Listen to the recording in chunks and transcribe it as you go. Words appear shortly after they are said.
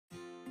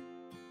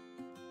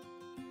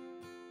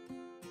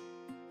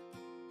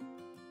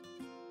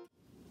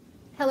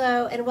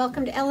Hello and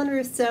welcome to Ellen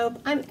Ruth Soap.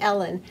 I'm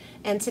Ellen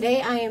and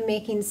today I am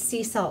making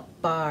sea salt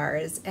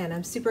bars, and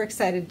I'm super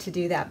excited to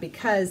do that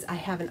because I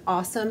have an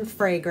awesome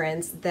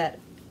fragrance that,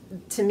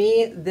 to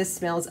me, this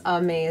smells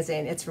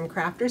amazing. It's from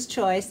Crafter's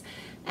Choice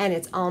and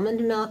it's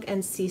almond milk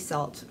and sea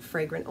salt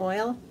fragrant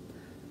oil,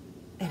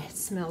 and it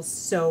smells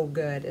so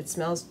good. It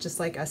smells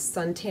just like a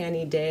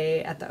suntanny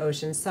day at the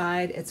ocean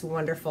side. It's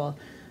wonderful.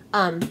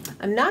 I'm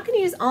not going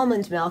to use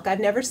almond milk. I've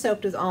never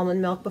soaped with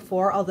almond milk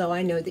before, although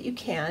I know that you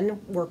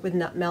can work with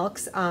nut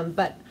milks.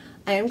 But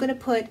I am going to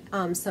put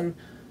some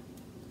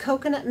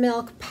coconut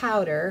milk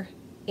powder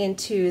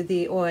into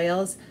the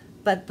oils.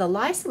 But the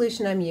lye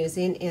solution I'm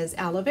using is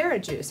aloe vera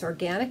juice,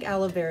 organic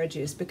aloe vera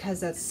juice, because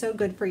that's so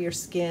good for your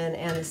skin,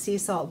 and the sea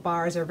salt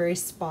bars are very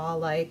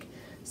spa-like.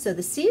 So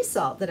the sea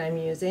salt that I'm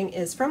using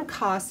is from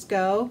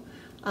Costco.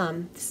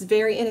 This is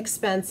very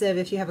inexpensive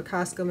if you have a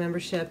Costco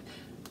membership.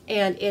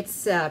 And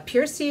it's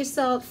pure sea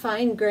salt,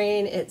 fine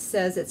grain. It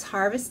says it's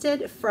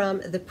harvested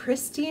from the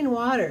pristine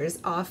waters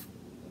off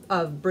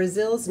of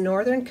Brazil's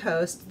northern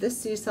coast. This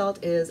sea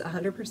salt is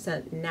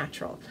 100%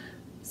 natural.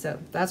 So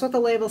that's what the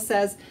label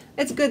says.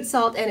 It's good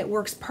salt and it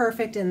works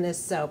perfect in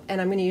this soap. And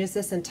I'm going to use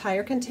this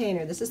entire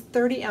container. This is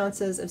 30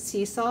 ounces of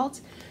sea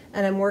salt,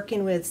 and I'm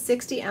working with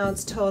 60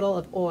 ounce total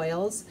of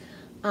oils.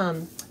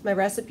 My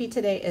recipe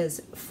today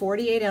is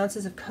 48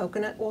 ounces of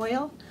coconut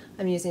oil.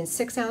 I'm using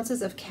 6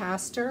 ounces of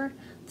castor,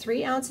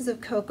 3 ounces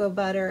of cocoa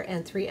butter,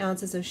 and 3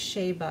 ounces of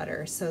shea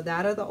butter. So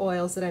that are the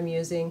oils that I'm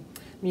using.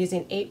 I'm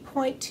using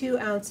 8.2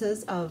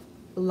 ounces of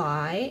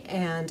lye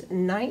and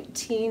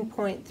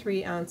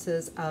 19.3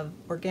 ounces of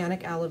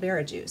organic aloe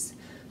vera juice.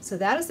 So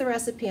that is the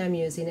recipe I'm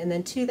using. And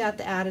then to that,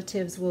 the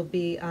additives will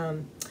be,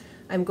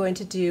 I'm going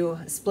to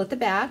split the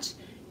batch.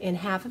 In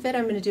half of it,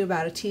 I'm going to do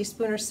about a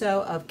teaspoon or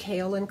so of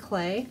kaolin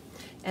clay.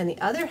 And the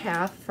other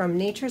half, from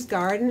Nature's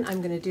Garden,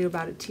 I'm going to do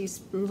about a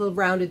little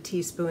rounded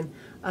teaspoon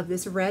of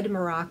this red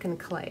Moroccan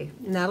clay.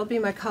 And that'll be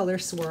my color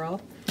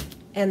swirl.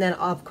 And then,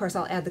 of course,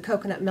 I'll add the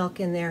coconut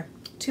milk in there.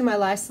 To my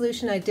lye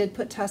solution, I did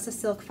put Tussah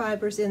silk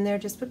fibers in there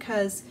just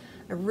because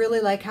I really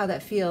like how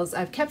that feels.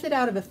 I've kept it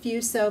out of a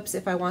few soaps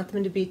if I want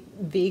them to be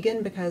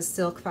vegan, because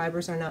silk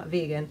fibers are not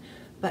vegan.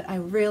 But I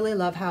really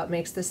love how it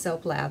makes the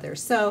soap lather.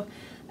 So,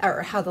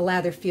 or how the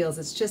lather feels.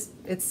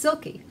 It's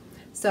silky.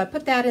 So I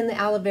put that in the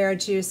aloe vera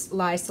juice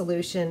lye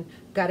solution,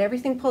 got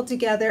everything pulled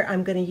together.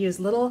 I'm going to use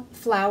little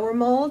flower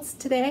molds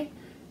today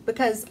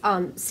because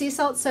sea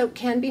salt soap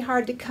can be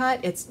hard to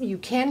cut. You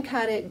can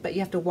cut it, but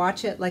you have to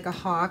watch it like a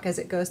hawk as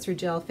it goes through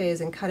gel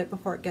phase and cut it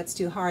before it gets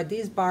too hard.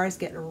 These bars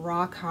get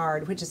rock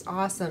hard, which is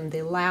awesome.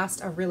 They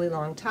last a really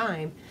long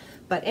time.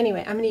 But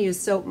anyway, I'm going to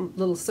use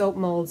little soap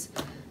molds.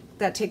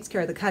 That takes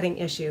care of the cutting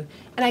issue.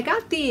 And I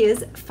got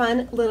these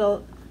fun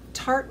little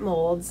tart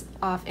molds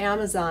off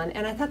Amazon,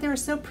 and I thought they were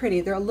so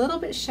pretty. They're a little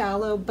bit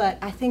shallow, but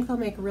I think they'll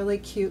make really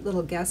cute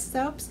little guest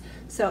soaps.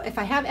 So if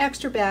I have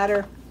extra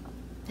batter,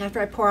 after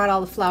I pour out all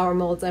the flower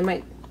molds, I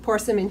might pour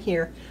some in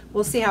here.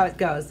 We'll see how it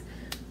goes.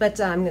 But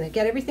I'm going to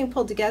get everything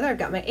pulled together. I've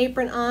got my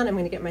apron on. I'm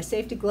going to get my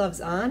safety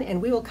gloves on,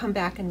 and we will come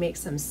back and make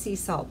some sea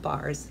salt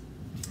bars.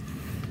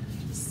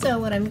 So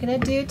what I'm going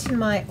to do to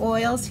my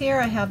oils here,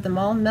 I have them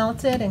all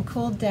melted and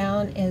cooled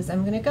down, is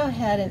I'm going to go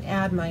ahead and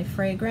add my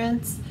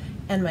fragrance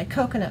and my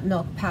coconut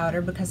milk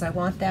powder, because I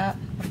want that,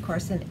 of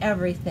course, in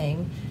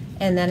everything.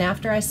 And then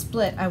after I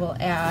split, I will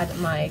add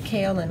my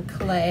kaolin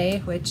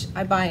clay, which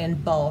I buy in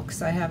bulk,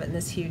 so I have it in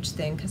this huge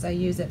thing because I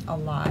use it a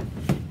lot.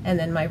 And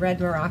then my red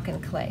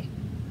Moroccan clay.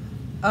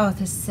 Oh,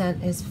 this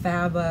scent is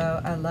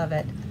fabo. I love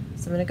it.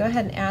 So I'm going to go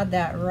ahead and add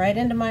that right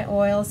into my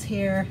oils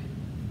here.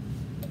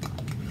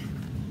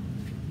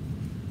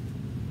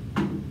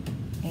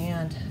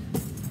 And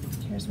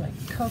here's my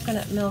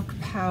coconut milk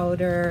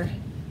powder.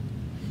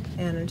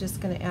 And I'm just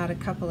going to add a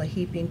couple of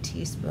heaping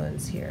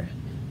teaspoons here,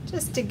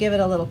 just to give it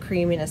a little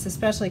creaminess,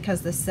 especially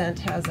because the scent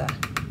has a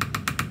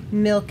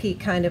milky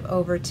kind of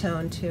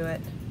overtone to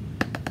it.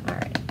 All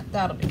right,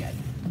 that'll be good.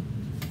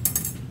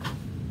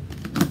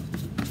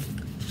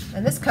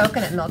 And this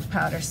coconut milk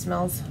powder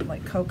smells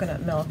like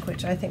coconut milk,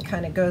 which I think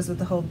kind of goes with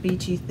the whole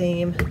beachy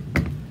theme.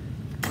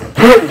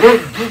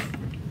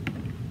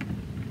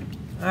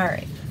 All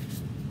right,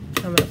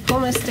 I'm going to pull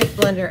my stick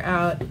blender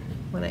out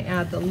when I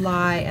add the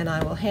lye, and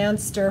I will hand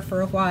stir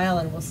for a while,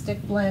 and we'll stick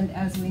blend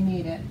as we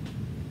need it.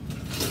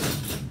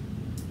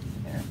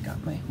 There, I've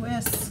got my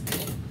whisk.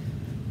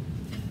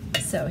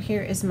 So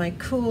here is my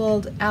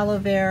cooled aloe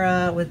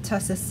vera with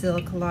Tussah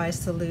silk lye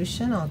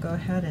solution. I'll go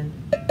ahead and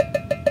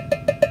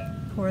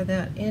pour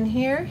that in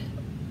here.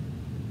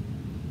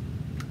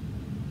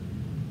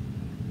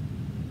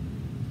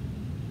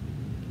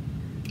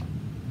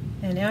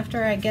 And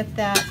after I get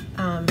that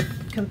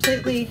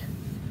completely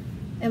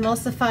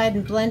emulsified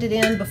and blended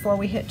in before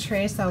we hit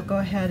trace, I'll go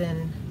ahead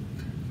and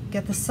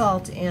get the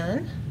salt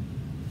in,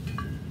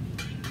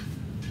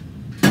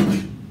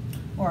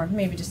 or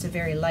maybe just a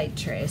very light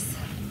trace.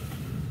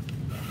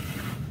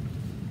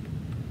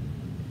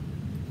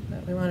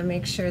 But we want to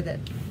make sure that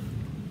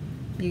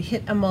you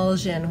hit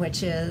emulsion,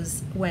 which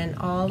is when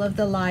all of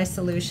the lye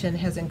solution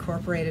has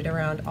incorporated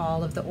around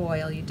all of the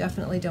oil. You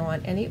definitely don't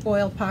want any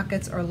oil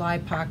pockets or lye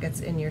pockets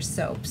in your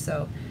soap.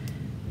 So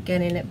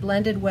getting it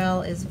blended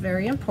well is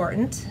very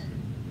important.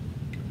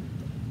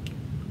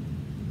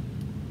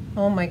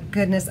 Oh my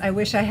goodness, I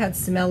wish I had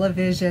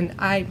smell-o-vision.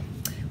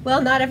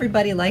 Well, not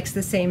everybody likes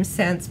the same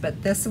scents,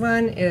 but this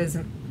one is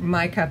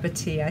my cup of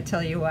tea, I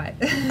tell you what.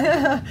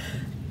 That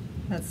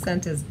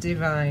scent is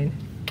divine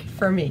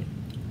for me.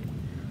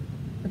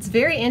 It's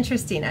very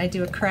interesting. I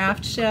do a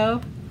craft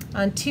show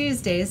on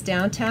Tuesdays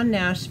downtown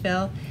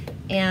Nashville,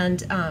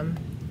 and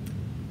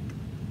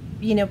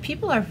you know,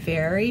 people are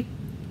very,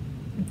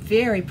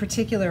 very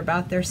particular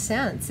about their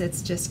scents.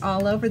 It's just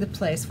all over the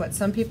place. What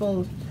some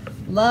people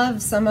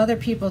love, some other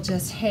people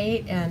just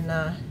hate,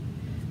 and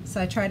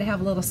so I try to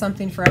have a little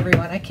something for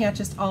everyone. I can't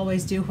just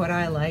always do what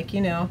I like,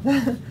 you know.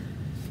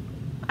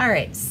 All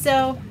right,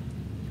 so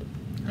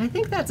I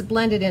think that's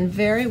blended in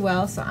very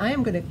well, so I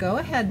am going to go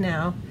ahead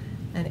now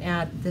and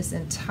add this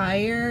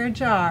entire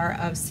jar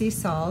of sea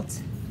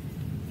salt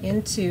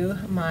into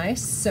my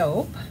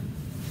soap,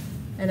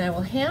 and I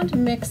will hand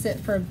mix it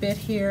for a bit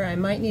here. I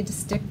might need to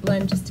stick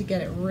blend just to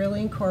get it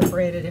really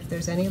incorporated if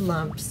there's any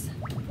lumps.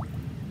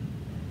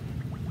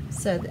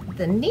 So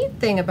the neat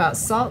thing about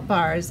salt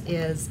bars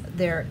is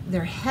they're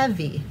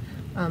heavy.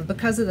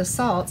 Because of the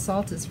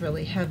salt is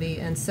really heavy,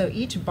 and so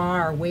each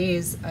bar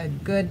weighs a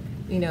good,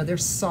 you know, they're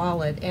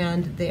solid,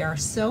 and they are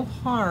so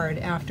hard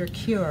after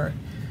cure,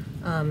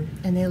 and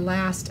they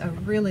last a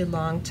really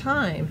long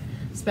time,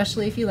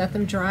 especially if you let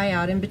them dry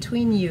out in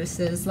between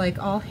uses, like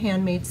all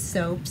handmade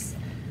soaps,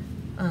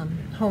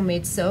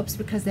 homemade soaps,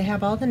 because they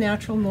have all the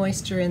natural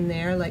moisture in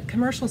there. Like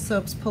commercial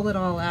soaps pull it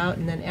all out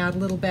and then add a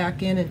little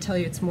back in and tell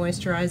you it's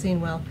moisturizing.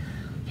 Well,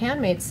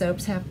 handmade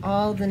soaps have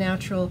all the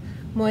natural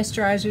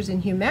moisturizers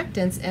and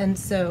humectants, and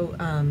so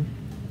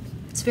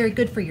it's very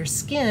good for your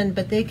skin,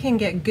 but they can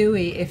get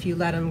gooey if you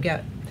let them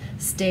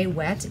stay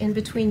wet in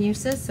between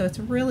uses. So it's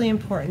really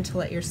important to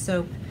let your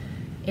soap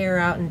air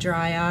out and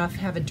dry off,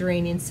 have a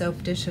draining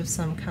soap dish of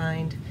some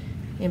kind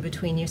in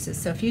between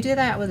uses. So if you do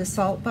that with a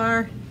salt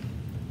bar,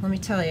 let me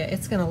tell you,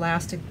 it's going to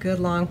last a good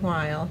long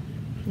while.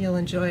 You'll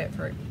enjoy it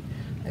for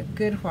a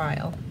good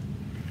while.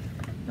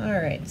 All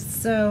right,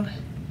 so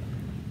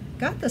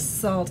got the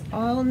salt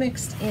all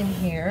mixed in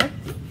here.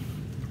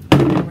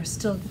 We're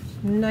still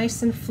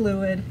nice and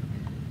fluid.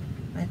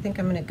 I think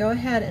I'm going to go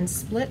ahead and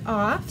split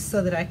off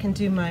so that I can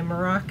do my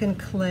Moroccan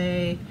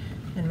clay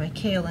and my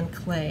kaolin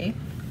clay.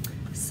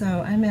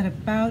 So I'm at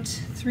about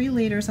 3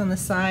 liters on the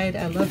side.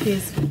 I love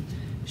these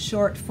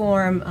short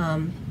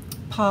form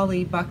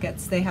poly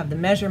buckets. They have the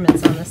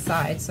measurements on the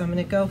side, so I'm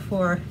going to go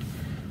for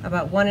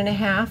about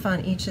 1.5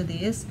 on each of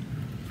these.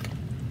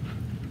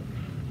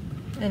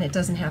 And it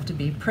doesn't have to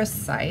be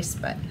precise,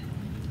 but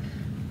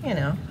you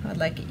know, I'd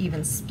like an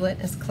even split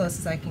as close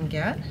as I can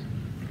get.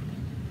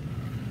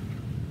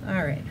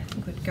 All right, I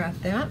think we've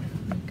got that.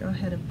 I'll go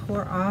ahead and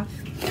pour off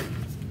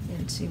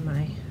into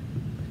my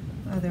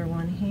other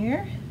one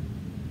here.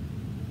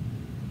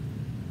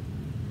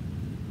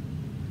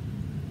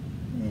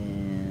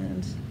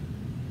 And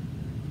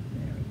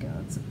there we go,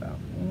 it's about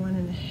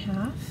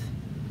 1.5.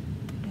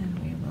 And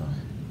we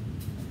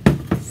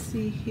will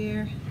see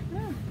here.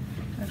 Oh,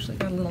 actually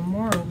got a little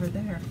more over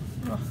there.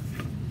 Oh.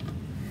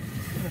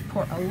 I'm going to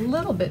pour a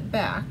little bit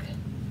back.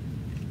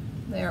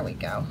 There we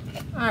go.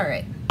 All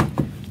right.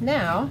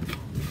 Now,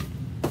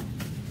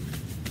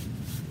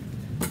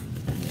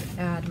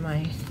 add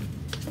my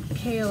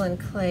kaolin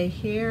clay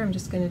here. I'm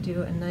just going to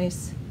do a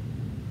nice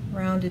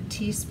rounded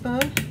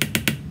teaspoon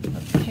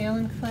of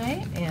kaolin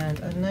clay and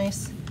a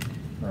nice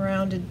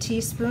rounded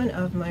teaspoon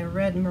of my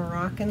red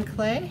Moroccan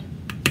clay.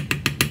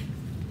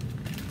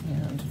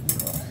 And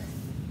we'll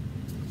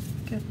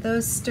get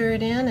those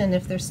stirred in, and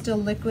if they're still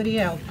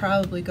liquidy, I'll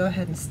probably go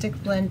ahead and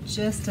stick blend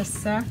just a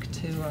sec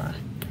to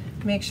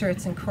make sure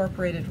it's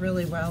incorporated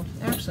really well.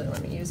 Actually,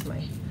 let me use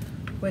my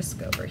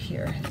whisk over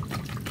here.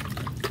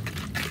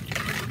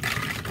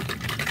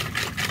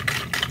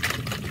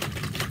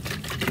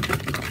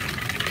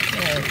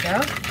 There we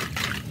go.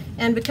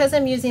 And because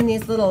I'm using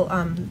these little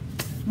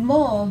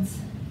molds,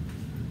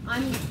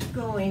 I'm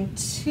going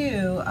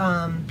to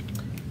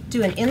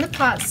do an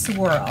in-the-pot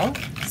swirl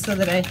so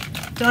that I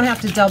don't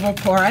have to double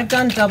pour. I've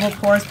done double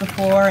pours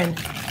before, and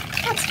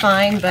that's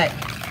fine, but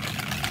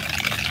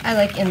I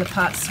like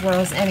in-the-pot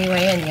swirls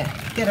anyway, and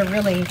you get a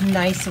really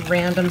nice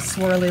random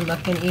swirly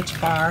look in each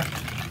bar.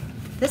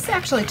 This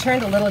actually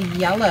turned a little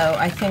yellow.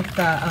 I think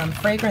the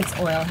fragrance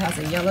oil has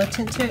a yellow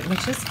tint to it,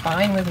 which is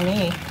fine with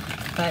me,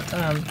 but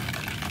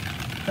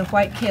the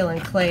white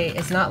kaolin clay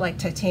is not like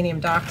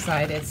titanium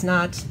dioxide. It's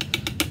not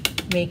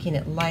making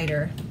it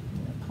lighter.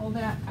 I'm going to pull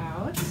that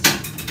out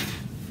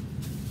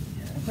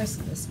and whisk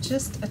this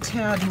just a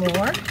tad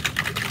more.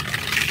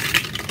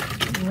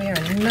 We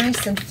are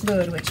nice and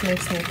fluid, which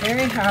makes me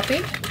very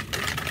happy.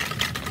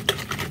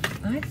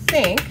 I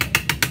think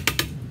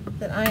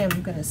that I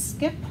am going to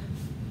skip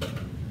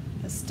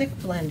the stick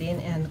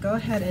blending and go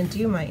ahead and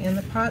do my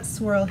in-the-pot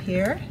swirl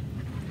here.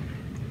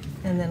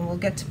 and then we'll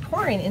get to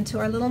pouring into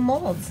our little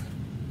molds.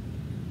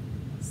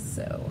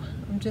 So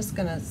I'm just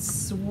gonna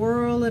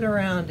swirl it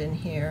around in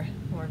here.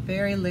 We're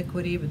very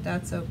liquidy, but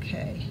that's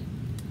okay.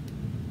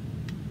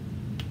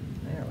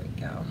 There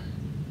we go.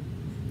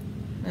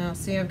 Now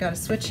see, I've got to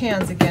switch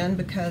hands again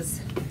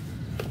because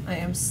I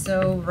am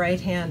so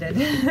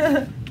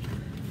right-handed.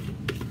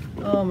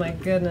 Oh my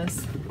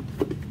goodness.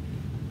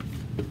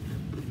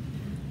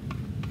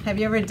 Have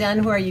you ever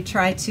done where you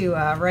try to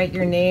write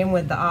your name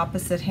with the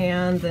opposite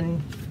hand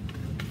than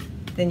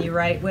you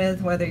write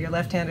with, whether you're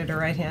left-handed or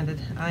right-handed?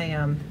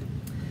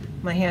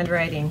 My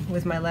handwriting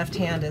with my left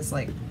hand is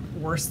like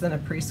worse than a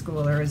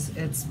preschooler's.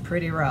 It's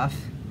pretty rough.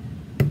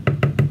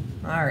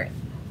 All right.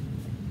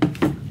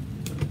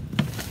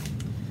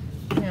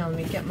 Now let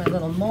me get my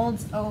little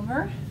molds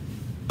over.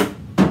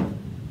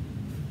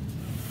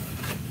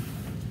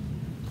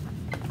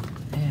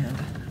 And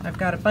I've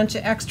got a bunch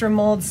of extra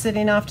molds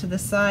sitting off to the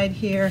side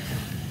here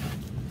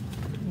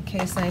in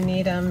case I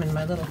need them, and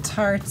my little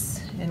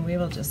tarts, and we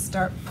will just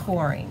start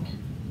pouring.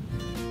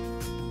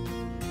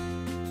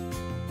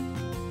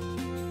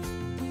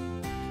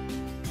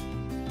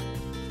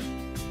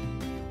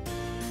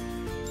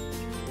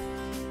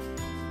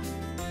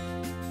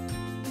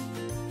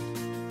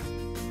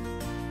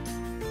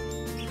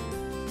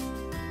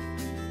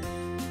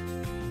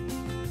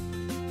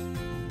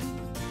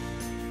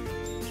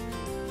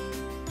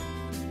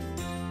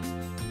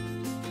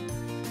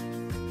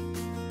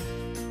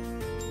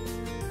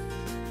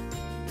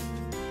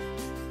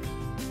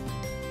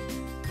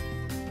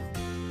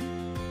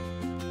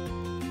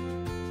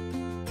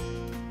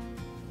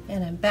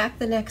 And I'm back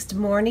the next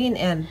morning,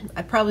 and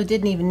I probably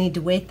didn't even need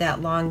to wait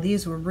that long.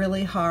 These were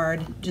really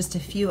hard, just a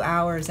few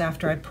hours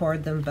after I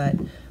poured them, but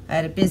I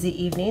had a busy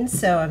evening,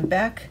 so I'm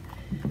back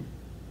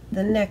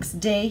the next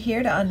day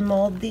here to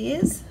unmold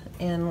these,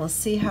 and we'll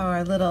see how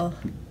our little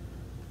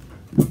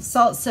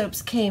salt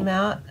soaps came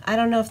out. I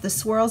don't know if the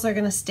swirls are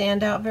going to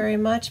stand out very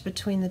much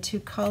between the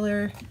two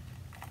color,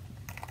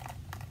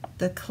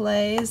 the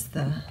clays,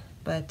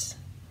 but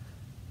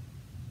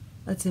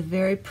it's a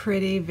very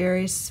pretty,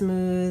 very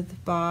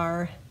smooth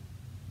bar.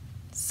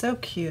 So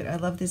cute. I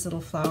love these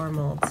little flower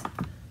molds.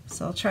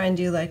 So I'll try and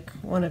do like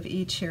one of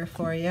each here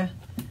for you.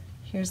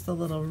 Here's the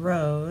little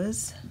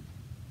rose.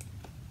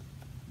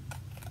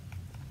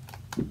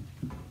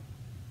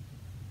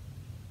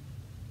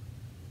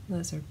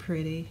 Those are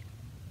pretty.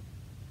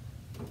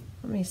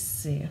 Let me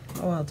see.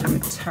 Oh, I'll do a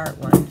tart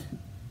one.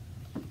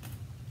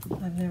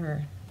 I've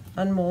never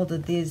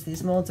unmolded these.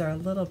 These molds are a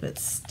little bit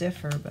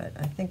stiffer, but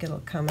I think it'll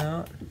come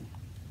out.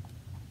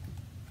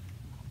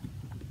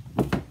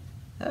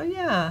 Oh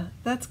yeah,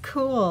 that's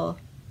cool.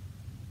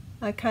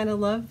 I kind of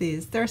love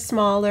these. They're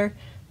smaller,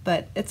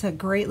 but it's a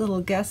great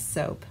little guest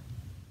soap.